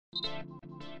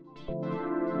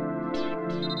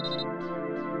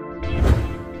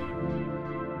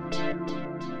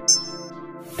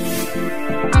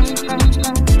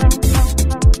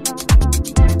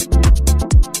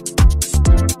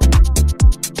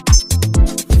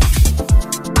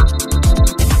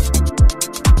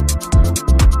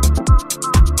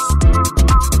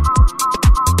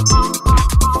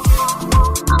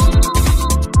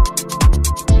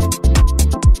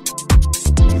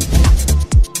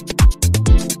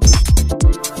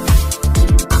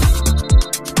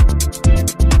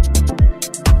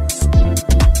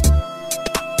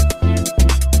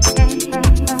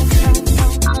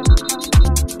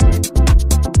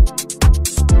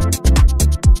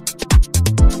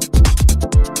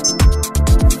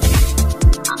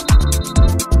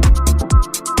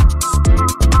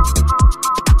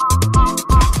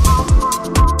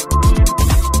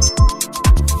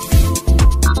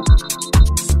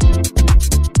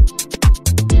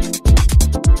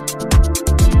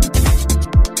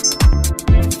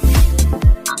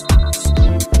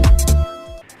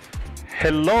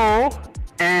Hello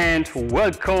and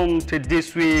welcome to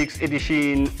this week's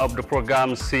edition of the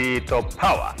program Seat of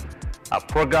Power, a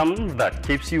program that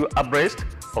keeps you abreast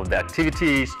of the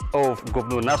activities of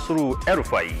Governor Nasiru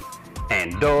El-Rufai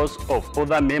and those of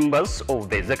other members of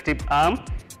the executive arm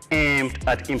aimed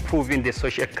at improving the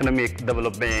socio-economic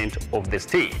development of the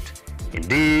state. In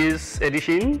this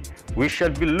edition, we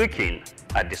shall be looking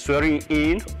at the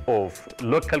swearing-in of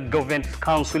local government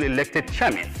council elected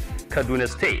chairman, Kaduna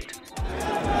State.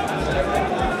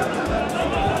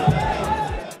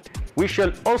 We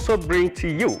shall also bring to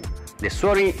you the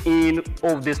swearing-in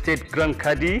of the State Grand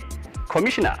Cadi,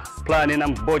 Commissioner, Planning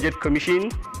and Budget Commission,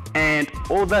 and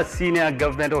other senior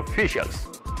government officials.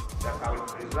 That I will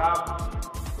preserve,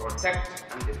 protect,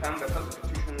 and defend the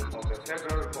Constitution of the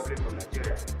Federal Republic of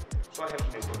Nigeria. So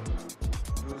help me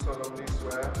God. Do solemnly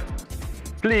swear.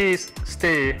 Please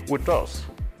stay with us.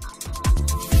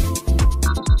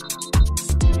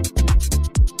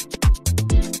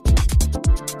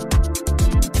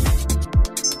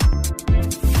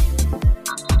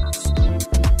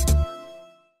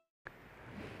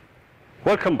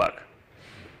 Welcome back.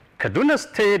 Kaduna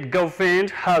State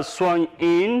government has sworn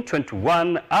in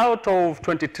 21 out of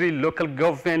 23 local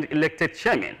government elected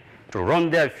chairmen to run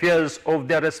the affairs of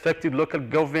their respective local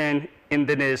government in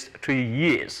the next 3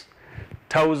 years.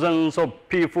 Thousands of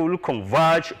people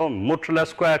converge on Murtala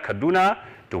Square, Kaduna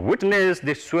to witness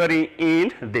the swearing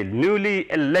in the newly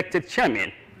elected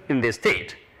chairman in the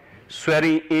state.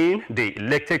 Swearing in the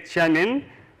elected chairman,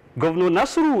 Governor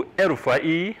Nasiru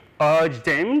El-Rufai urged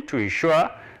them to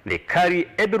ensure they carry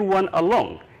everyone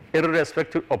along,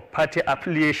 irrespective of party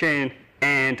affiliation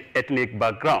and ethnic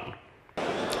background.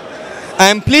 I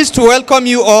am pleased to welcome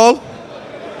you all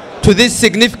to this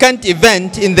significant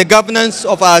event in the governance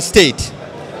of our state.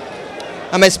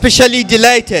 I'm especially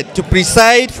delighted to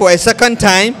preside for a second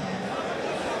time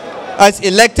as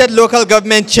elected local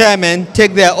government chairmen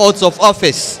take their oaths of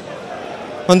office.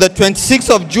 On the 26th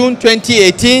of June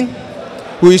 2018,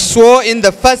 we swore in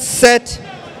the first set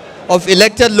of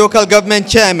elected local government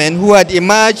chairmen who had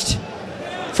emerged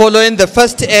following the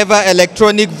first ever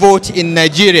electronic vote in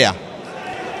Nigeria.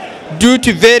 Due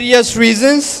to various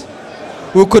reasons,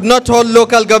 we could not hold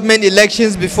local government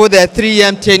elections before their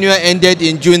 3-year tenure ended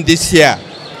in June this year.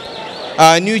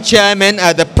 Our new chairmen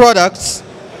are the products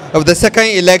of the second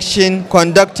election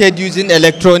conducted using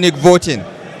electronic voting.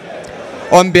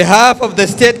 On behalf of the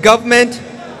state government,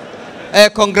 I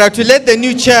congratulate the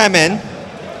new chairmen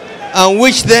and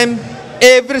wish them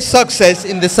every success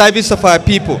in the service of our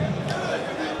people.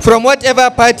 From whatever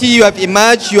party you have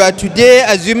emerged, you are today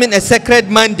assuming a sacred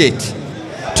mandate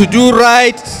to do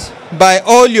right by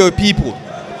all your people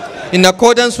in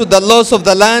accordance with the laws of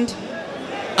the land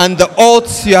and the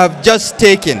oaths you have just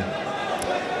taken.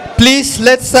 Please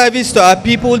let service to our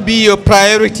people be your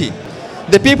priority.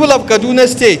 The people of Kaduna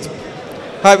State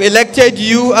have elected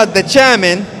you as the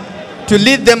chairman to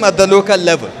lead them at the local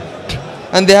level,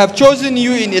 and they have chosen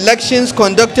you in elections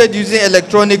conducted using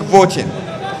electronic voting.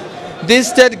 This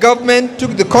state government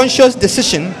took the conscious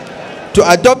decision to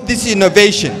adopt this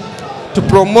innovation to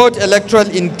promote electoral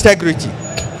integrity.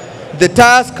 The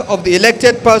task of the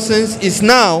elected persons is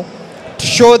now to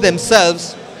show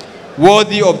themselves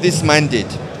worthy of this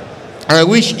mandate. I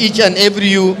wish each and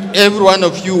every one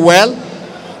of you well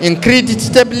in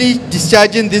creditably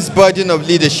discharging this burden of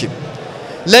leadership.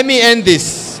 Let me end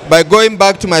this by going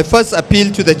back to my first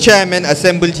appeal to the chairman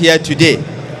assembled here today.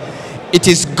 It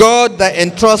is God that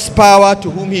entrusts power to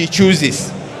whom he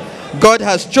chooses. God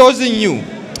has chosen you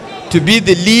to be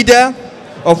the leader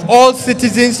of all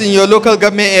citizens in your local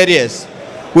government areas,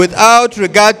 without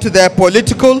regard to their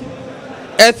political,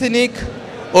 ethnic,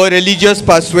 or religious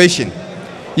persuasion.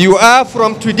 You are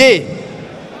from today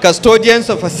custodians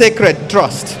of a sacred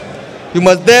trust. You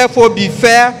must therefore be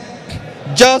fair,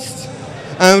 just,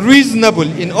 and reasonable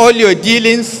in all your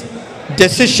dealings,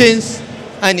 decisions,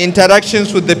 and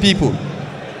interactions with the people.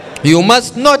 You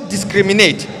must not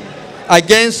discriminate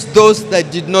against those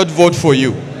that did not vote for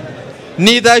you.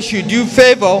 Neither should you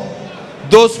favor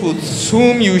those with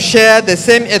whom you share the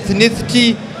same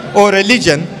ethnicity or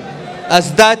religion,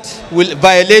 as that will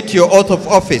violate your oath of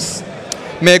office.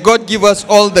 May God give us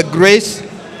all the grace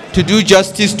to do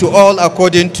justice to all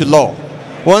according to law.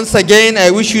 Once again,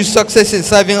 I wish you success in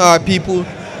serving our people.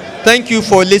 Thank you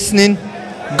for listening.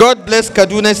 God bless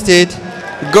Kaduna State.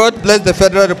 God bless the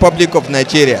Federal Republic of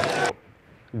Nigeria.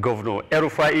 Governor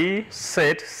El-Rufai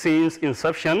said since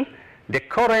inception, the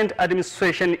current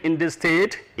administration in the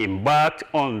state embarked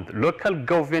on local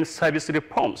government service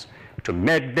reforms to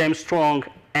make them strong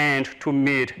and to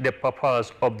meet the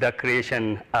purpose of their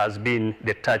creation as being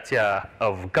the third tier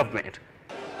of government.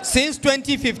 Since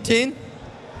 2015,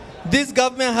 this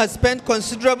government has spent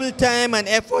considerable time and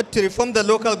effort to reform the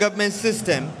local government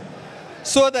system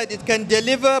so that it can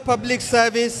deliver public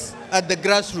service at the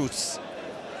grassroots.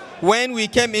 When we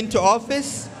came into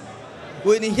office,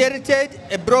 we inherited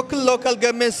a broken local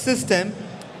government system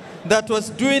that was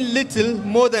doing little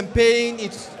more than paying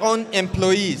its own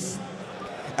employees.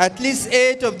 At least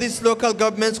 8 of these local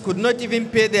governments could not even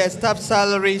pay their staff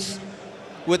salaries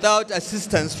without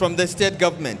assistance from the state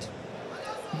government.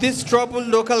 These troubled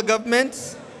local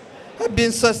governments have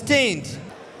been sustained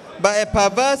by a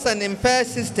perverse and unfair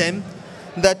system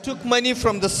that took money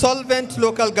from the solvent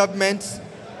local governments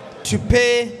to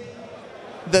pay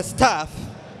the staff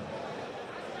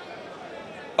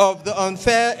of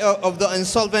the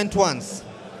insolvent ones.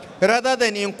 Rather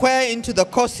than inquire into the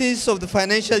causes of the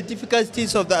financial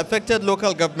difficulties of the affected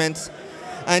local governments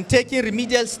and taking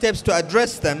remedial steps to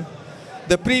address them,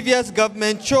 the previous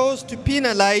government chose to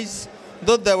penalize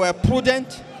those that were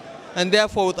prudent and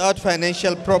therefore without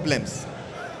financial problems.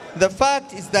 The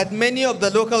fact is that many of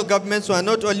the local governments were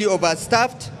not only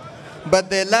overstaffed, but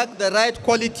they lacked the right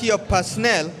quality of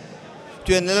personnel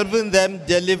to enable them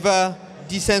deliver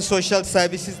decent social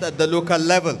services at the local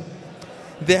level.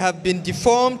 They have been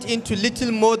deformed into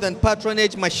little more than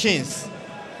patronage machines.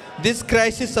 This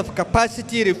crisis of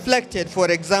capacity reflected, for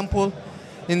example,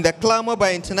 in the clamor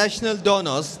by international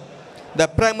donors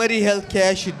that primary health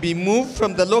care should be moved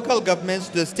from the local governments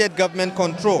to the state government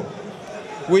control.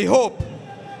 We hope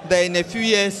that in a few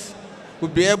years we'll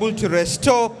be able to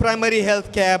restore primary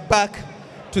health care back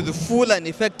to the full and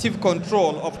effective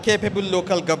control of capable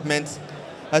local governments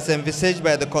as envisaged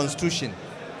by the Constitution.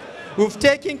 We've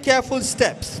taken careful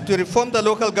steps to reform the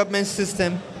local government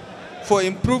system for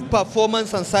improved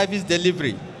performance and service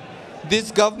delivery. This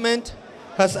government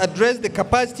has addressed the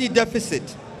capacity deficit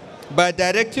by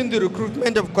directing the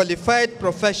recruitment of qualified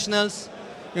professionals,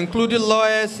 including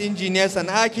lawyers, engineers, and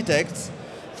architects,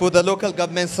 for the local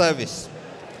government service.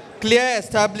 Clear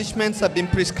establishments have been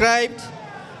prescribed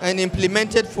and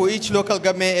implemented for each local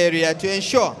government area to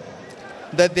ensure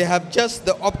that they have just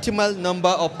the optimal number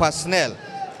of personnel.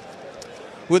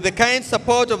 With the kind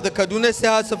support of the Kaduna State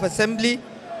House of Assembly,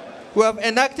 we have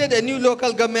enacted a new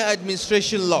local government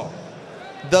administration law.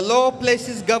 The law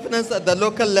places governance at the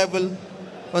local level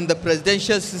on the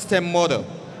presidential system model.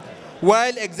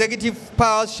 While executive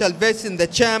powers shall vest in the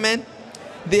chairman,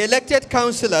 the elected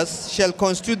councillors shall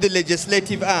constitute the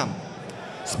legislative arm.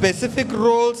 Specific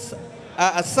roles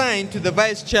are assigned to the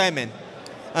vice chairman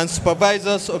and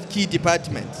supervisors of key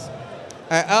departments.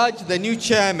 I urge the new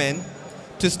chairman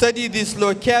to study this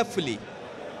law carefully,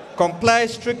 comply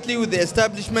strictly with the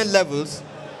establishment levels,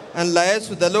 and liaise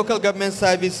with the local government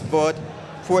service board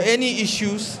for any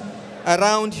issues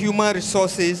around human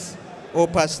resources or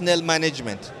personnel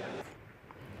management.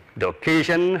 The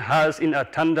occasion has in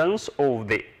attendance of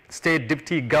the State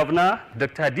Deputy Governor,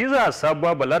 Dr. Hadiza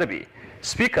Sabwa Balarabe,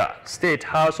 Speaker, State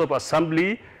House of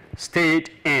Assembly,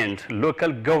 state and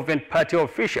local government party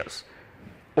officials,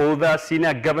 other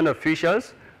senior government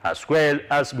officials, as well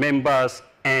as members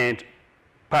and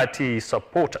party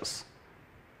supporters.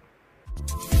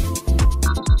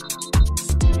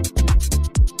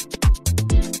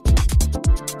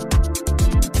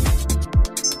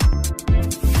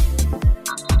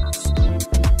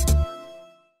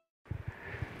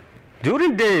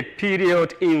 During the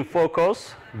period in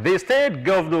focus, the state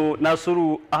governor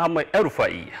Nasiru Ahmed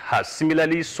El-Rufai has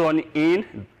similarly sworn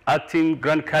in acting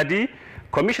Grand Kadi,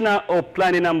 Commissioner of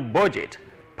Planning and Budget,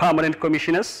 permanent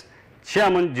commissioners,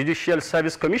 Chairman Judicial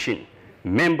Service Commission,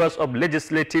 members of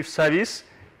Legislative Service,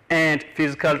 and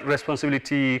Fiscal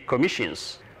Responsibility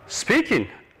Commissions. Speaking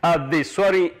at the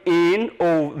swearing-in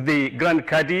of the Grand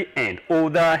Kadi and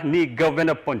other new government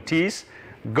appointees,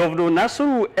 Governor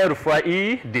Nasru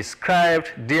El-Rufai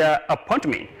described their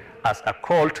appointment as a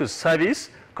call to service,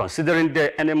 considering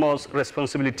the enormous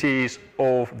responsibilities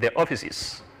of the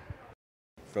offices.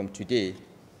 From today,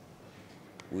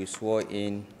 we swore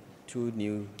in 2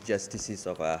 new justices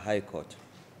of our High Court.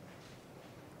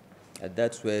 At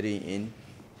that swearing-in,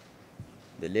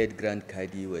 the late Grand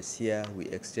Kadi was here. We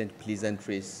exchanged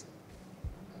pleasantries.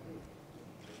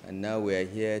 And now we are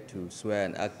here to swear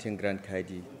an acting Grand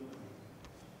Kadi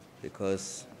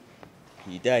because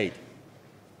he died.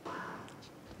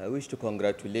 I wish to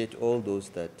congratulate all those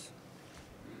that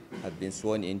have been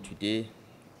sworn in today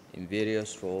in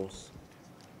various roles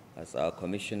as our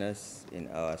commissioners in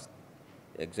our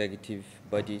executive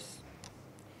bodies,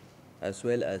 as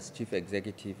well as chief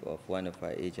executive of one of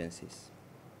our agencies.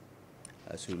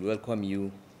 As we welcome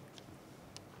you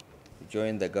to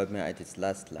join the government at its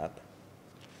last lap,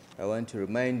 I want to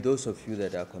remind those of you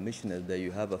that are commissioners that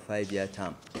you have a 5-year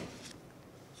term.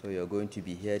 So you're going to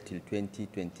be here till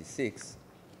 2026,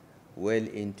 well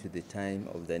into the time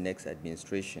of the next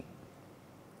administration.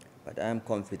 But I am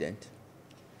confident,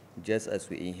 just as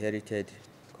we inherited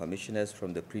commissioners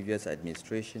from the previous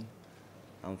administration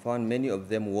and found many of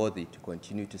them worthy to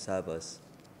continue to serve us,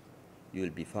 you will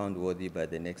be found worthy by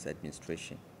the next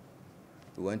administration.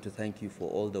 We want to thank you for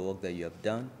all the work that you have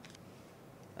done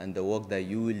and the work that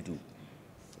you will do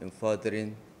in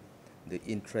furthering the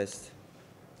interest,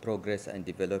 progress, and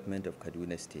development of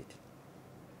Kaduna State.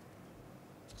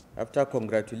 After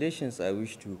congratulations, I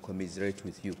wish to commiserate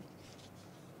with you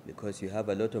because you have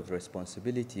a lot of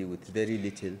responsibility with very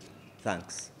little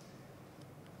thanks.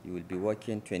 You will be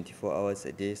working 24 hours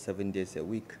a day, 7 days a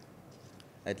week,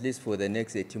 at least for the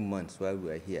next 18 months while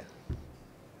we are here.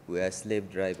 We are slave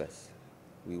drivers.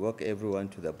 We work everyone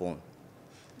to the bone.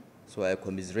 So I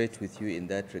commiserate with you in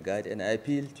that regard, and I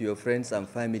appeal to your friends and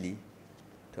family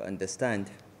to understand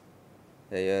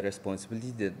that your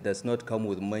responsibility does not come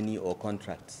with money or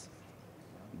contracts,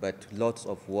 but lots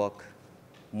of work,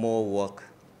 and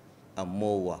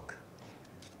more work.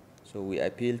 So we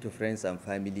appeal to friends and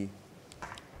family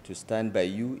to stand by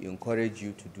you, encourage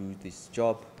you to do this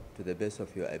job to the best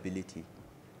of your ability,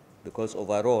 because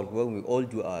overall, when we all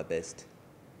do our best,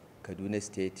 Kaduna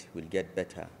State will get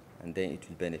better, and then it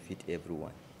will benefit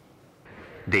everyone.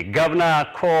 The governor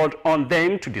called on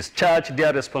them to discharge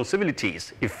their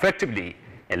responsibilities effectively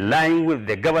in line with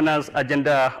the governor's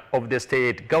agenda of the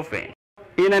state government.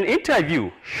 In an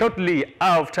interview shortly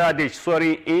after the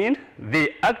swearing-in,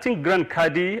 the acting Grand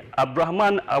Kadi,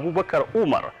 Abrahman Abubakar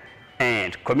Umar,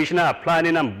 and Commissioner of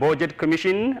Planning and Budget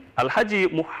Commission,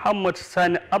 Alhaji Muhammad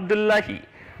Sani Abdullahi,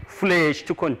 pledged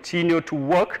to continue to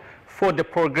work for the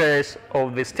progress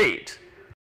of the state.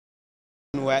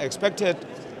 We are expected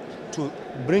to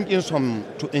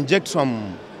inject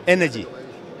some energy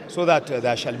so that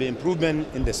there shall be improvement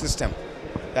in the system.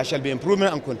 There shall be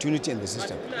improvement and continuity in the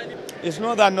system. It's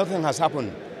not that nothing has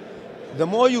happened. The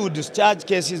more you discharge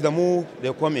cases, the more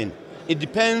they come in. It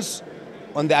depends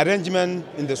on the arrangement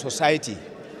in the society.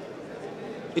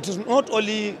 It is not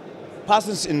only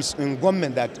persons in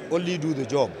government that only do the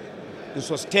job in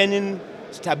sustaining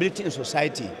stability in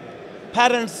society.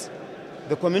 Parents,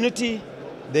 the community,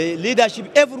 the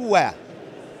leadership, everywhere.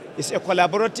 It's a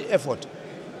collaborative effort.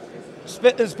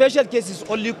 In special cases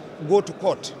only go to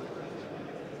court.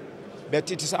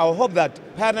 But it is our hope that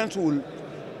parents will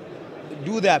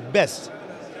do their best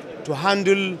to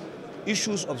handle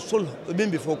issues of soul even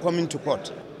before coming to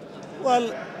court.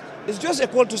 Well, it's just a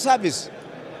call to service.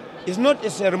 It's not a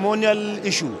ceremonial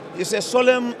issue. It's a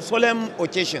solemn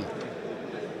occasion.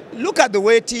 Look at the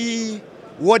weighty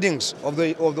wordings of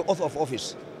the oath of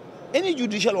office. Any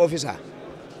judicial officer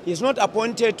is not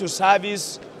appointed to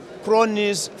service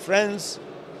cronies, friends.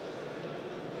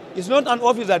 It's not an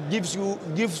office that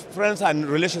gives friends and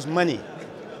relations money.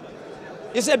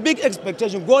 It's a big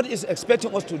expectation. God is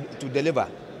expecting us to deliver.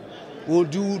 We'll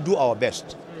do our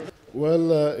best.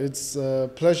 Well, it's a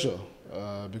pleasure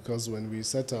because when we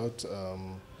set out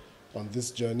on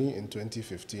this journey in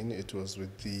 2015, it was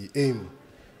with the aim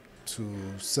to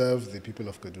serve the people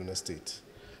of Kaduna State.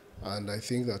 And I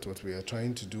think that what we are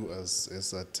trying to do is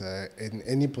that in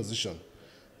any position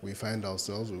we find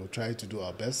ourselves, we will try to do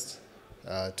our best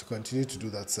to continue to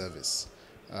do that service.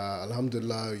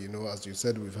 Alhamdulillah, you know, as you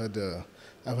said,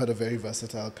 I've had a very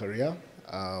versatile career.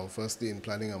 Firstly in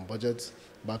planning and budget,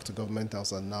 back to Government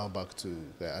House, and now back to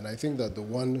there. And I think that the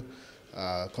one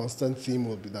constant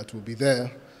theme that will be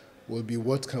there will be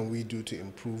what can we do to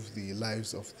improve the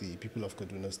lives of the people of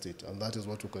Kaduna State, and that is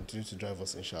what will continue to drive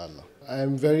us, inshallah. I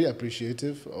am very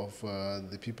appreciative of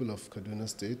the people of Kaduna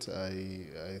State.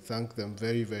 I thank them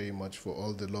very, very much for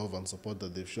all the love and support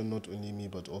that they've shown, not only me,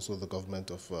 but also the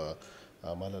government of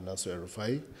Malam Nasir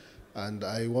El-Rufai. And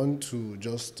I want to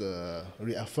just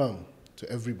reaffirm to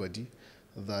everybody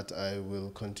that I will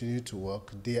continue to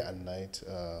work day and night,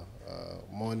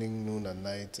 morning, noon and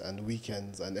night, and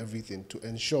weekends and everything to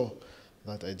ensure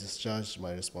that I discharge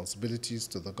my responsibilities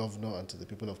to the governor and to the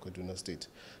people of Kaduna State.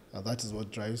 That is what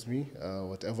drives me.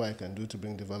 Whatever I can do to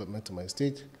bring development to my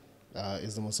state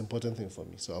is the most important thing for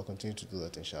me. So I'll continue to do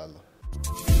that, inshallah.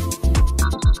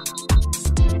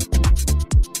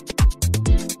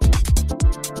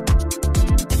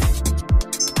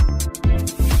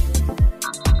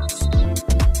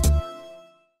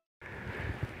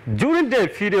 During the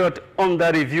period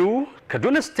under review,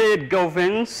 Kaduna State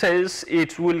government says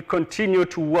it will continue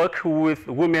to work with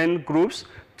women groups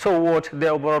toward the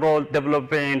overall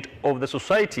development of the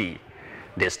society.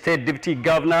 The State Deputy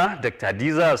Governor, Dr.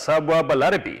 Hadiza Sabwa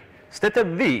Balarabe,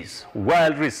 stated this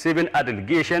while receiving a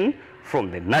delegation from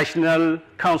the National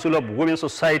Council of Women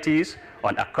Societies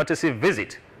on a courtesy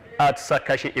visit at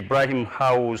Sakashi Ibrahim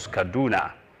House,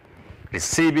 Kaduna.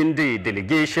 Receiving the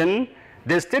delegation,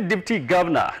 the State Deputy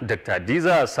Governor, Dr.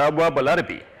 Hadiza Sabwa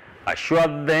Balarabe,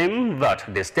 assured them that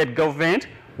the state government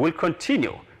will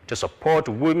continue to support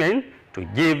women to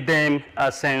give them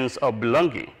a sense of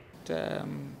belonging.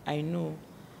 I know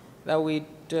that with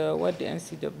what the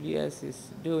NCWS is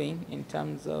doing in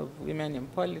terms of women in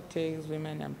politics,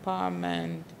 women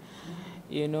empowerment,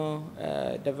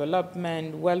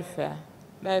 development, welfare,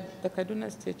 that the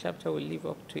Kaduna State chapter will live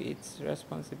up to its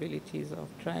responsibilities of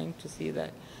trying to see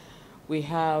that we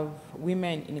have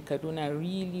women in Kaduna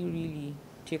really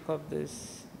take up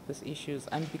these issues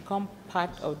and become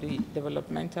part of the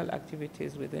developmental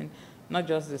activities within not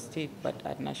just the state but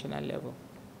at national level.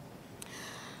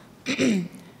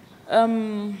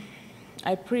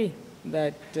 I pray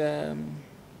that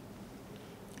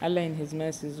Allah in His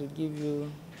mercies will give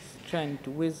you strength,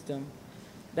 wisdom,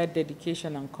 that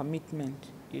dedication and commitment,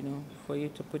 for you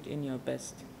to put in your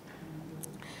best.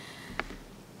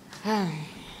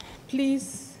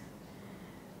 Please,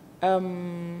 I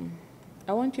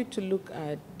want you to look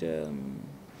at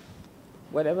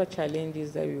whatever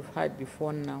challenges that we've had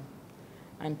before now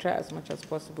and try as much as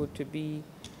possible to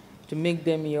make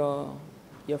them your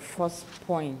first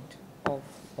point of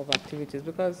activities,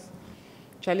 because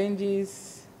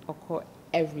challenges occur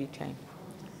every time.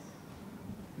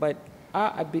 But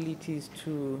our abilities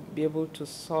to be able to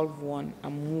solve one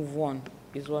and move on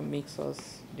is what makes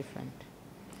us different.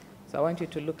 So I want you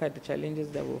to look at the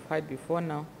challenges that we've had before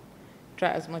now,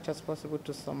 try as much as possible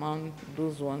to surmount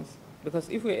those ones, because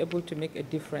if we're able to make a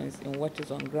difference in what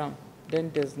is on ground,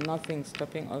 then there's nothing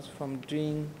stopping us from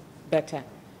doing better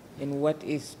in what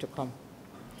is to come.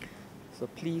 So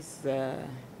please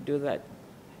do that.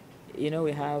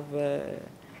 We have,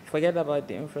 forget about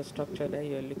the infrastructure that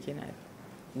you're looking at.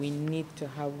 We need to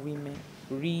have women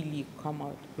really come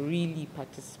out, really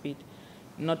participate,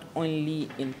 not only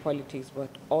in politics, but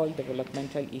all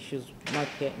developmental issues, not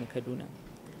here in Kaduna,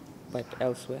 but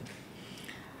elsewhere.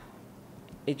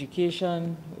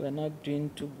 Education, we're not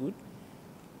doing too good.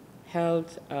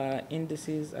 Health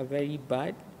indices are very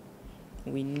bad.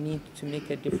 We need to make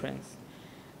a difference.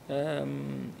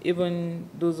 Even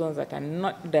those ones that are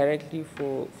not directly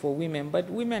for women, but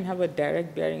women have a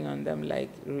direct bearing on them, like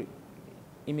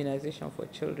immunization for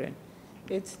children.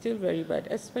 It's still very bad,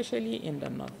 especially in the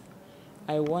north.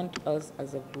 I want us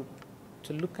as a group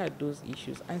to look at those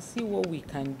issues and see what we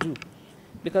can do,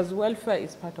 because welfare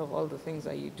is part of all the things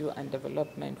that you do and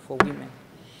development for women.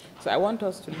 So I want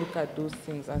us to look at those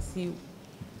things and see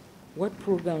what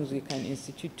programs we can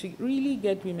institute to really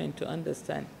get women to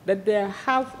understand that they are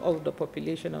half of the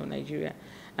population of Nigeria,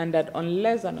 and that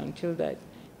unless and until that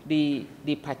they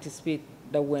participate,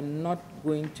 that we're not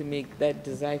going to make that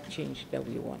desired change that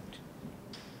we want.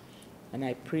 And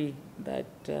I pray that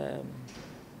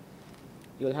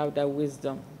you'll have that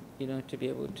wisdom, to be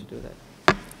able to do that.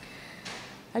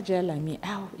 Ajay Lami,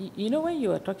 when you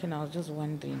were talking, I was just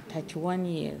wondering, 31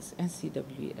 years,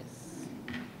 NCWS.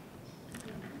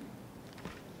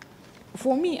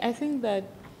 For me, I think that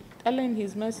Allah in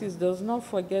His mercies does not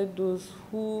forget those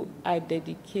who are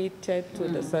dedicated to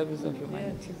the service of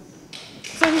humanity.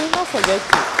 So He will not forget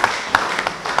you.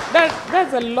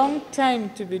 That's a long time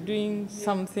to be doing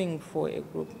something for a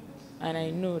group. And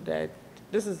I know that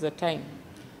this is the time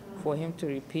for Him to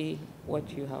repay what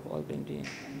you have all been doing.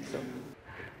 So.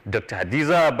 Dr.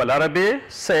 Hadiza Balarabe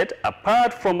said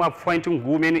apart from appointing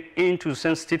women into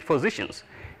sensitive positions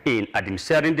in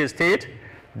administering the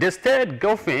state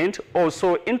government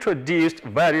also introduced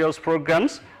various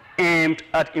programs aimed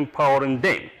at empowering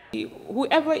them.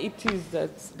 Whoever it is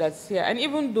that's here, and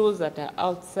even those that are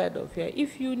outside of here,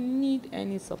 if you need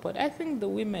any support, I think the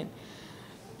women,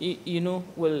 you know,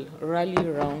 will rally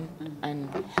around and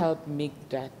help make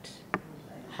that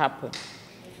happen.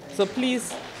 So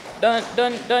please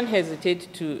don't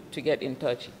hesitate to get in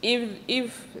touch.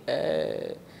 If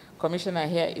Commissioner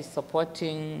here is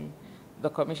supporting the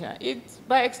Commissioner, it's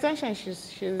by extension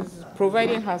she's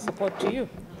providing her support to you.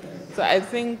 So I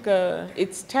think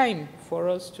it's time for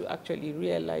us to actually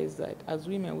realize that as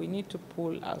women we need to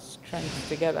pull our strength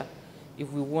together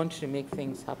if we want to make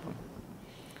things happen.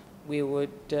 We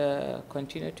would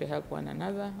continue to help one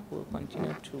another. We'll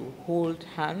continue to hold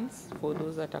hands for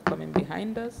those that are coming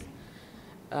behind us.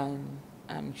 And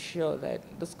I'm sure that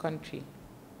this country,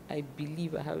 I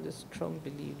have this strong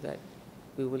belief that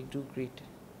we will do greater.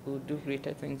 We'll do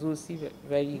greater things. We'll see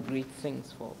very great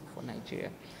things for Nigeria.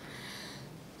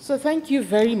 So thank you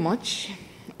very much.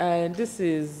 This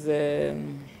is a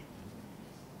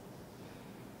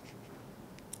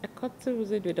cocktail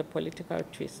with a political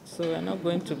twist. So we're not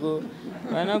going to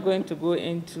go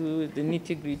into the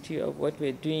nitty-gritty of what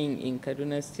we're doing in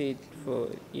Kaduna State for,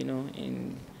 you know,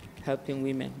 in helping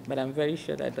women. But I'm very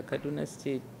sure that the Kaduna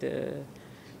State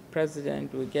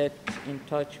president will get in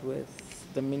touch with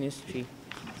the ministry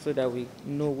so that we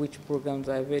know which programs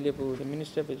are available. The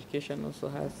Ministry of Education also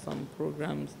has some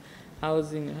programs,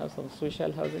 housing, you have some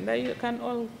social housing that you can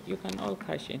all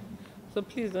cash in. So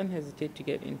please don't hesitate to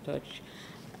get in touch.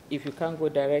 If you can't go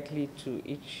directly to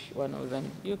each one of them,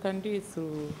 you can do it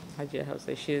through Hajia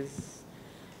Hausa. She's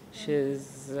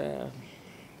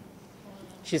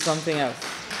something else.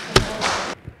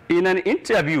 In an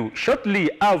interview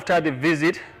shortly after the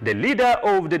visit, the leader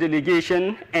of the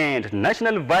delegation and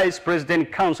National Vice President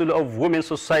Council of Women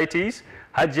Societies,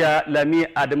 Hajia Lami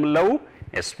Adamlau,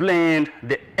 explained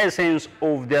the essence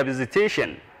of their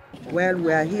visitation. Well,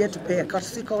 we are here to pay a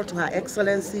courtesy call to Her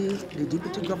Excellency, the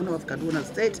Deputy Governor of Kaduna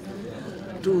State,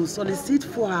 to solicit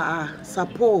for her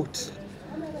support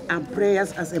and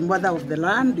prayers as a mother of the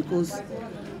land, because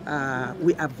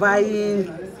we are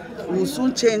vying. We will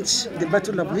soon change the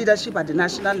battle of leadership at the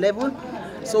national level.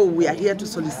 So we are here to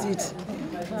solicit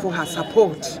for her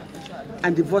support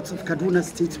and the votes of Kaduna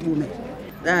State women.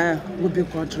 We've been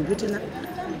contributing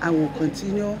and will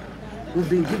continue. We've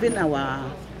been giving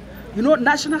our,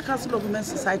 National Council of Women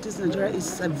Societies in Nigeria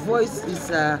is a voice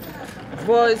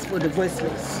for the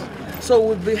voiceless. So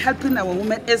we'll be helping our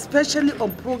women, especially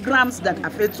on programs that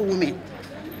affect women.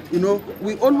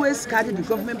 We always carry the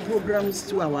government programs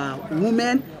to our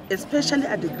women, especially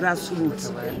at the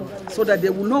grassroots, so that they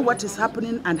will know what is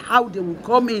happening and how they will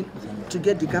come in to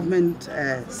get the government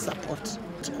support.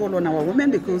 To call on our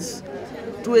women, because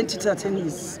 2013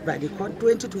 is by the corner,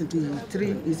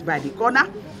 2023 is by the corner.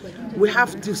 We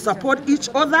have to support each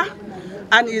other,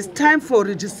 and it's time for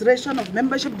registration of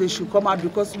membership. They should come out,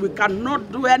 because we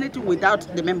cannot do anything without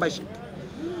the membership.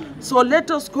 So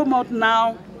let us come out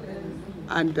now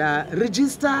and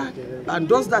register, and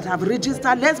those that have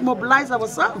registered, let's mobilize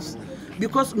ourselves,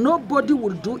 because nobody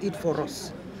will do it for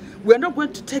us. We're not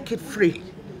going to take it free.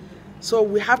 So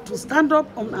we have to stand up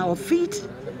on our feet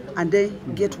and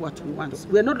then get what we want.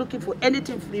 We're not looking for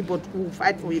anything free, but we'll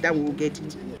fight for it and we'll get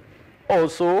it.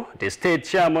 Also, the state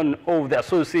chairman of the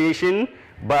association,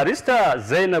 Barrister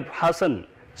Zainab Hassan,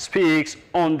 speaks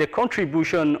on the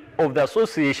contribution of the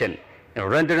association in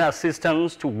rendering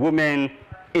assistance to women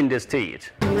in the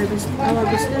state. Our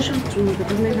visitation to the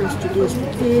government house today is to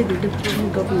pay the Deputy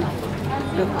Governor,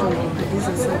 Dr.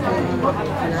 Hadiza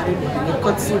Balarabe, a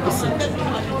courtesy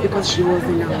visit, because she was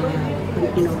in our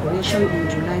inauguration on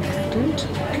July 15th,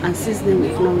 and since then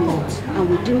we've not met. And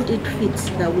we deemed it fit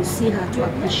that we see her to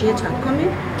appreciate her coming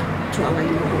to our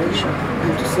inauguration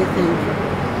and to say thank you.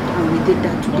 And we did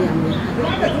that today, and we're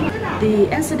happy. The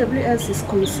NCWS is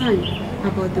concerned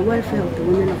about the welfare of the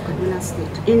women of Kaduna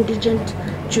State, indigent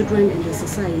children in the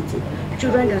society,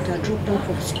 children that are dropped out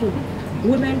of school,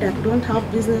 women that don't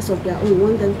have business of their own,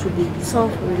 want them to be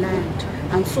self-reliant,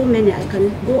 and so many. I can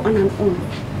go on and on.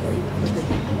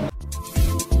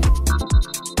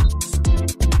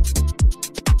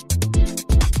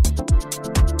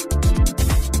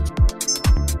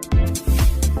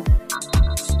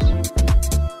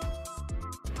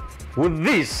 With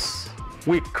this,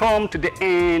 we come to the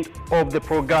end of the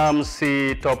program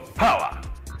Seat of Power.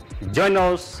 Join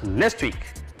us next week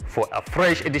for a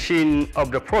fresh edition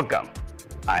of the program.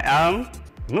 I am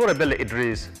Nurabella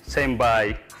Idris, saying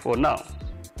bye for now.